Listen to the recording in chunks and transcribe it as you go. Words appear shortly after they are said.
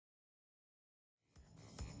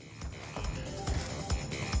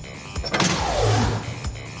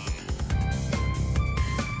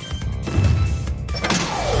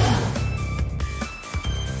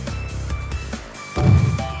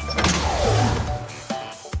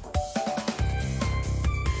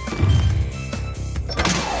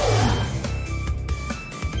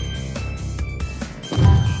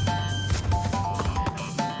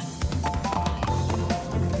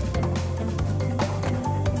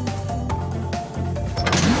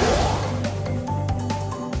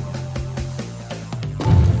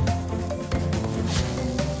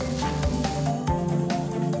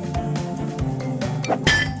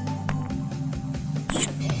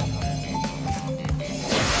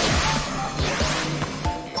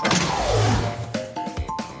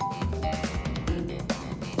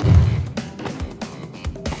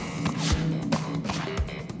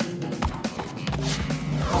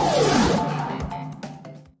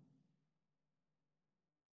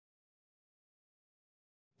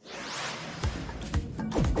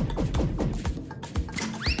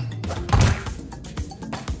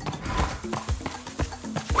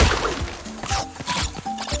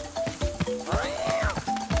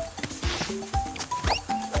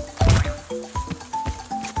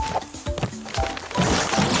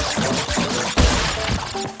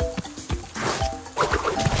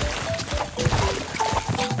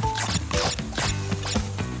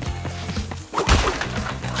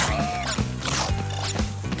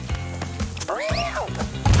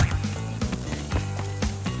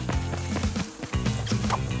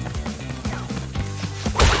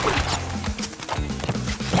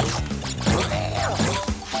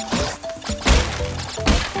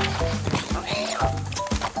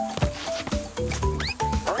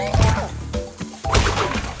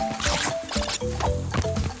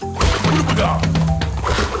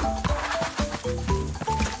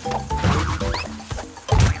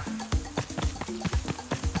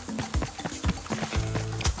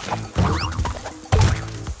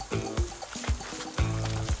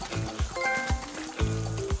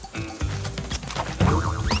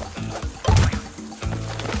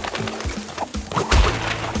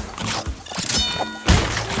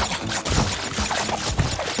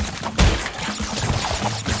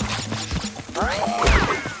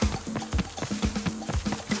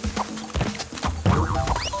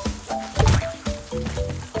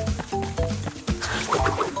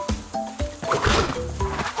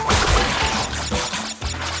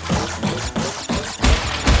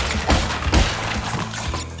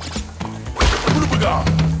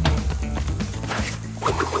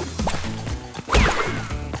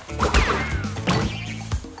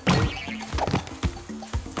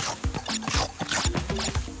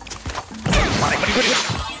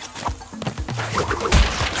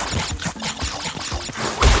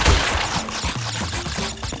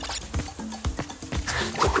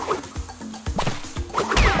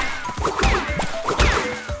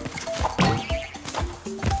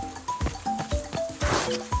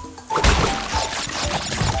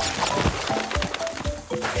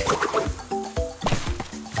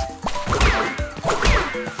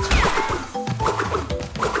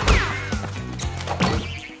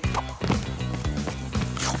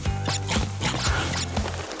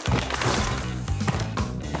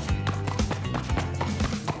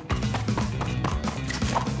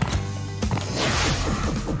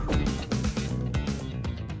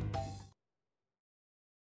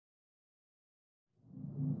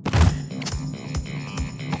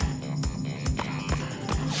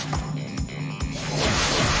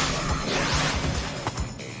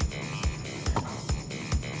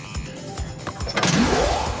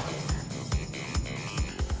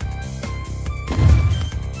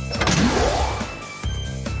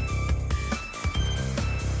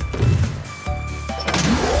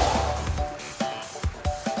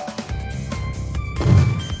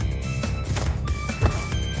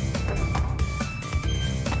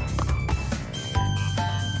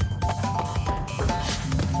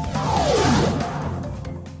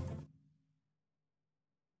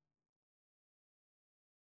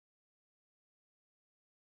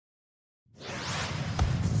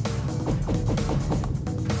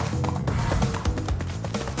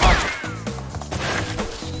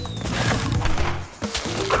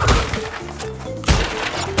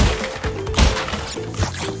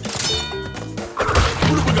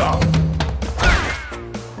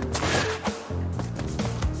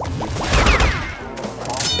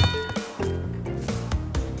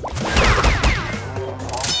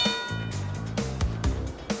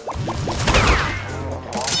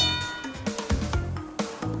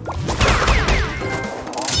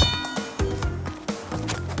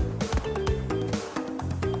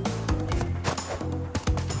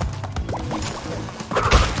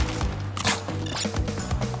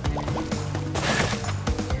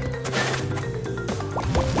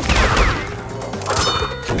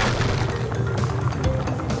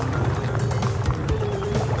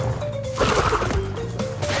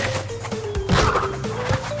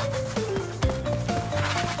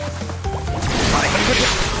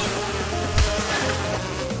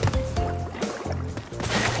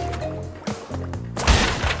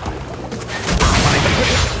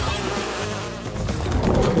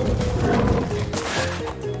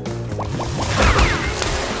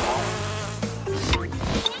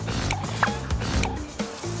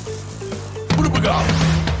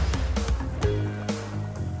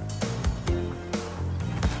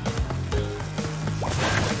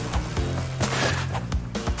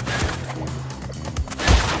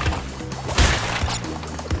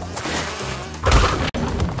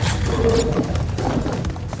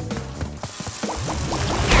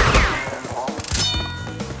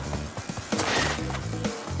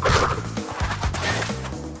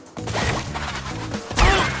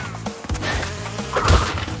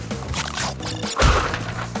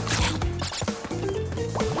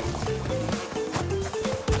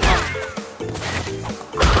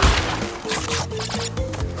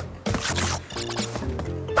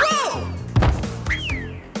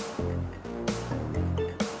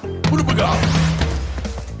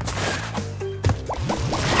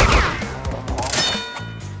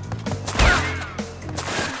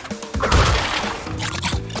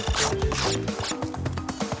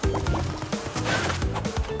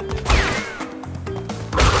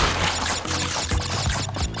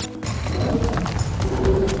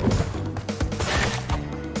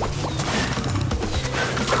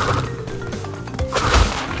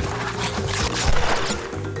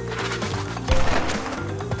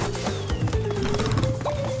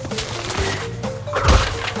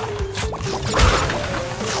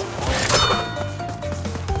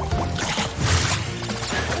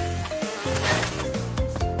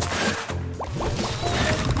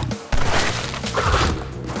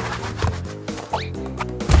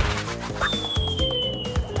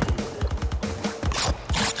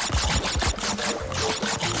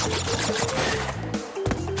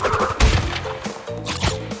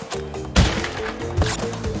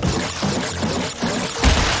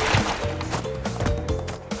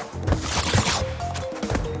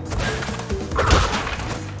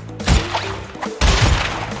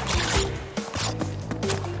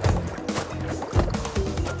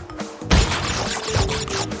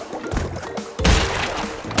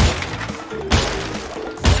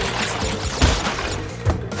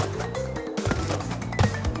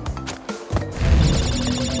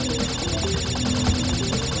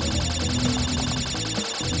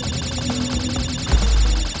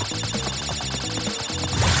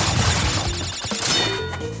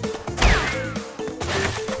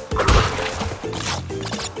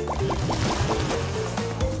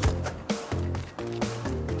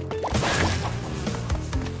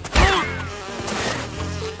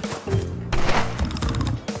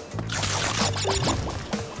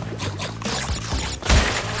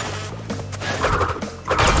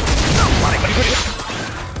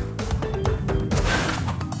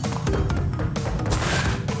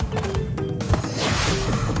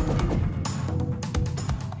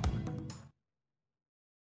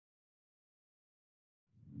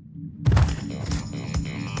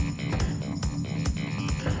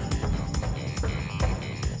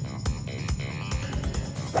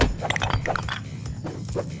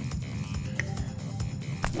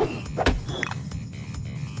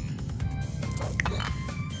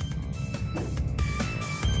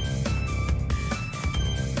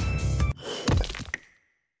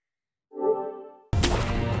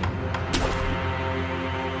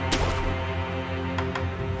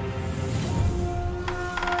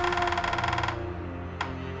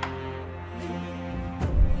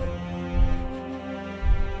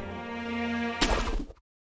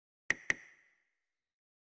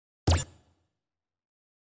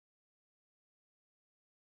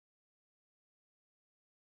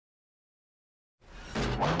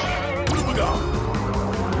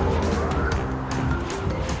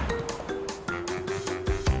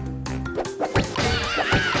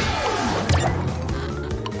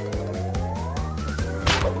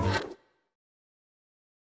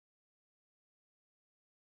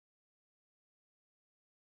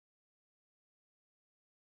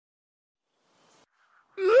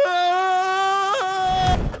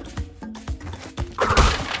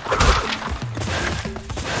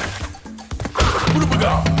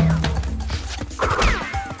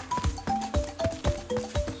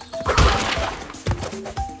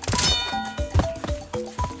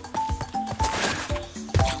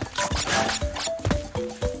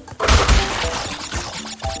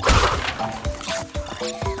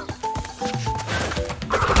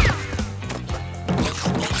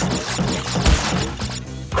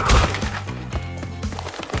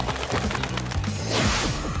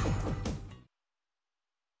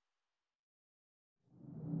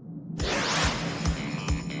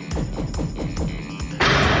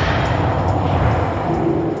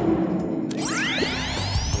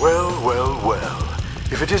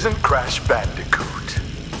If it isn't Crash Bandicoot,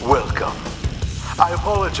 welcome. I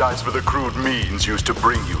apologize for the crude means used to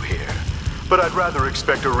bring you here, but I'd rather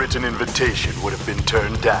expect a written invitation would have been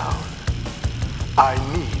turned down. I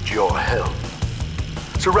need your help.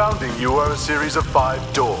 Surrounding you are a series of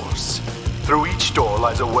 5 doors. Through each door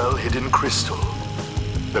lies a well-hidden crystal.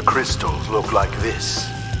 The crystals look like this.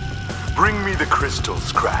 Bring me the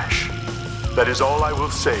crystals, Crash. That is all I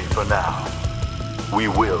will say for now. We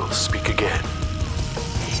will speak again.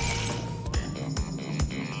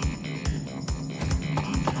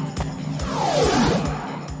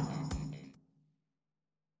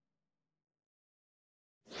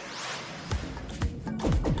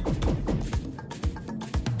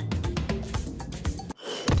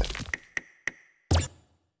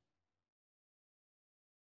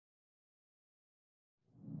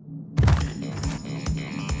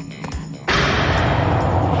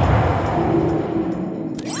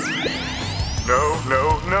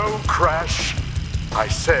 No, Crash. I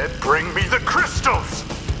said bring me the crystals.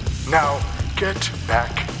 Now, get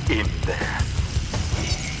back in there.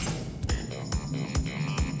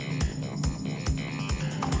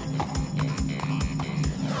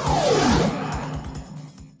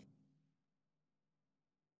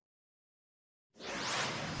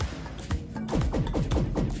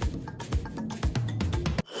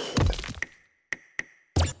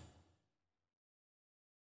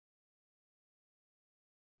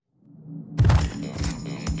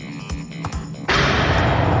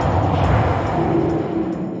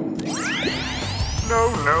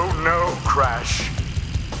 No, Crash.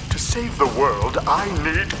 To save the world, I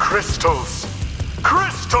need crystals.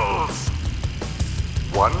 Crystals!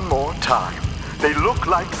 One more time. They look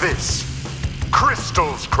like this.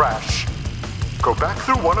 Crystals, Crash. Go back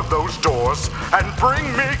through one of those doors and bring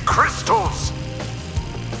me crystals!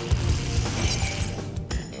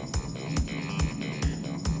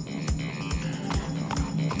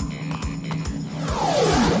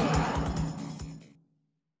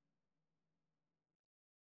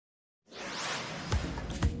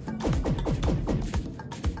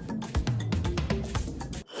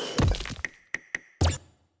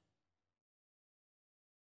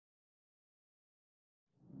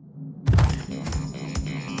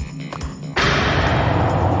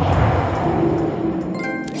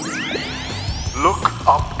 Look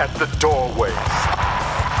up at the doorways.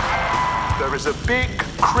 There is a big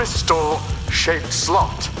crystal-shaped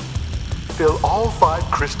slot. Fill all 5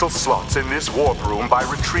 crystal slots in this warp room by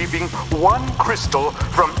retrieving 1 crystal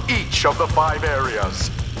from each of the 5 areas.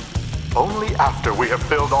 Only after we have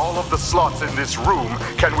filled all of the slots in this room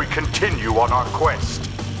can we continue on our quest.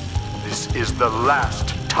 This is the last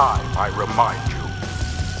time I remind you.